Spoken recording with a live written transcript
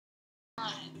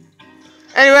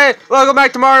Anyway, welcome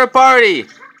back to Mario Party.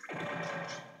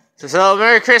 So,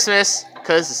 Merry Christmas,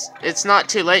 because it's not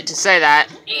too late to say that.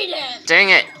 Eat it! Dang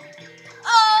it.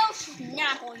 Oh,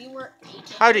 Snapple, you were eating.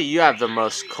 How do you have the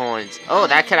most coins? Oh,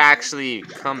 that could actually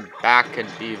come back and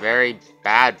be very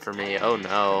bad for me. Oh,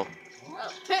 no.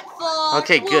 Pitfall.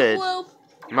 Okay, whoop, good. Whoop.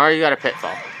 Mario got a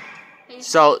pitfall.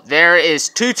 So, there is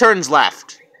 2 turns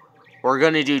left. We're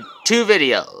going to do 2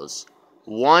 videos.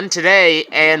 One today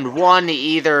and one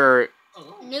either...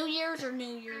 New Year's or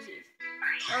New Year's Eve?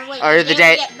 Or wait, or the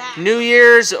day... New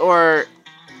Year's or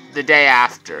the day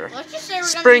after. Let's just say we're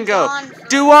Spring go.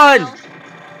 Do one!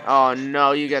 Oh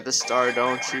no, you get the star,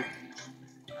 don't you?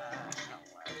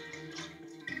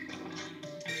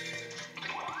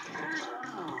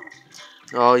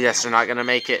 Oh yes, they're not gonna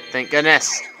make it. Thank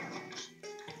goodness.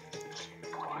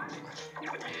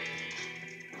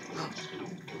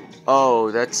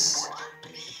 Oh, that's...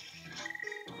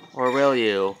 Or will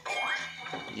you?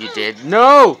 You did.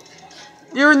 No!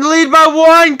 You're in the lead by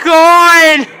 1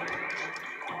 coin!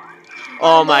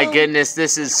 Oh my goodness,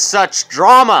 this is such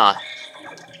drama.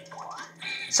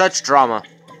 Such drama.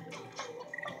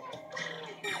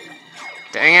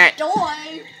 Dang it.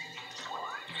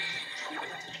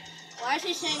 Why is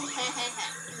he saying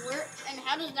heh? And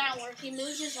how does that work? He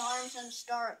moves his arms and a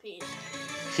star appears.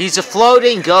 He's a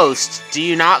floating ghost. Do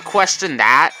you not question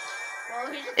that?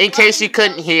 Well, in case you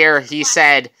couldn't hear, he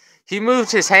said he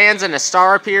moved his hands and a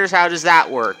star appears. How does that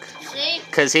work? See?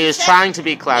 Because he was trying to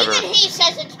be clever. Even he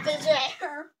says it's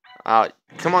bizarre.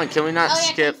 Come on, can we not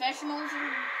skip? Confessionals?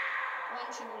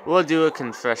 We'll do a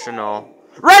confessional.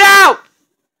 Right out!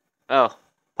 Oh,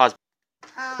 pause.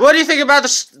 What do you think about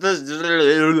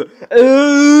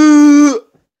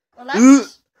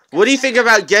what do you think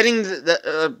about getting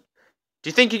do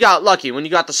you think you got lucky when you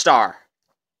got the star?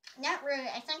 Not really.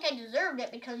 I think I deserved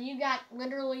it because you got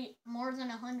literally more than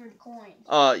 100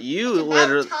 coins. You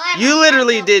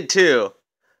literally did too.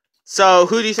 So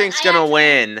who do you think's gonna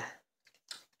win?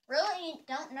 Really?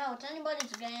 Don't know. It's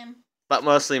anybody's game. But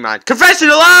mostly mine.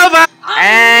 Confessional over!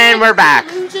 And we're back.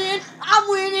 I'm losing. I'm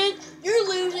winning. You're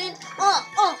losing.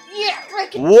 Yeah.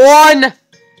 Freaking 1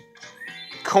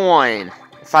 coin.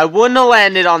 If I wouldn't have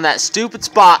landed on that stupid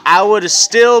spot, I would have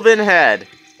still been ahead.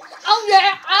 Oh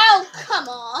yeah. Oh come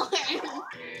on.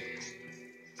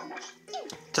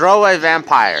 Throwaway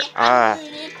vampire. I'm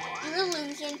winning. You're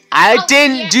losing. I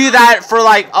didn't do that for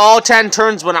like all 10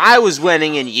 turns when I was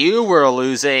winning and you were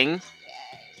losing.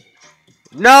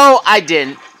 No, I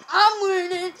didn't. I'm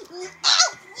winning.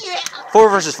 Oh, yeah. 4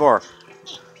 versus 4.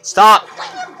 Stop.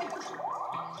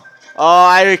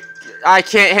 Oh, I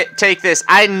can't take this.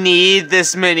 I need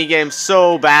this minigame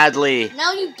so badly.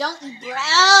 No, you don't, bro.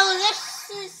 This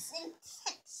is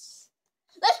intense.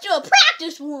 Let's do a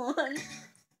practice one.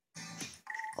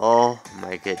 Oh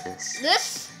my goodness.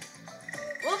 This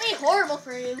will be horrible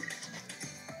for you.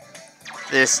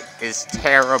 This is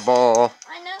terrible.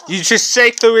 I know. You just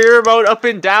shake the Wii remote up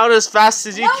and down as fast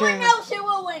as you can. No one else who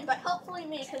will win, but hopefully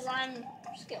me, because I'm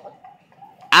skilled.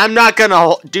 I'm not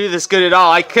gonna do this good at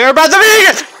all. I care about the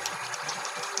minigame!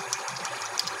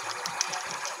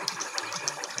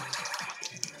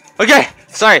 Okay,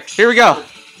 sorry. Here we go.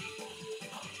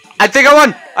 I think I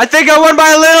won. I think I won by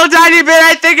a little tiny bit.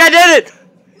 I think I did it.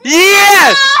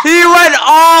 Yeah! He went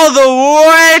all the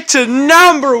way to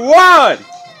number 1.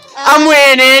 I'm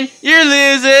winning. You're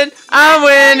losing. I'm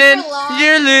winning.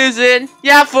 You're losing.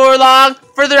 Yeah, for long.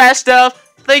 For the rest of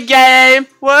the game.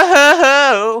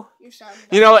 Whoa.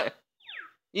 You know what?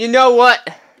 You know what?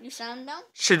 You sound dumb?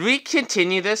 Should we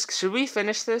continue this? Should we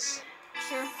finish this?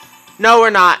 Sure. No, we're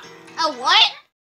not. Oh, what?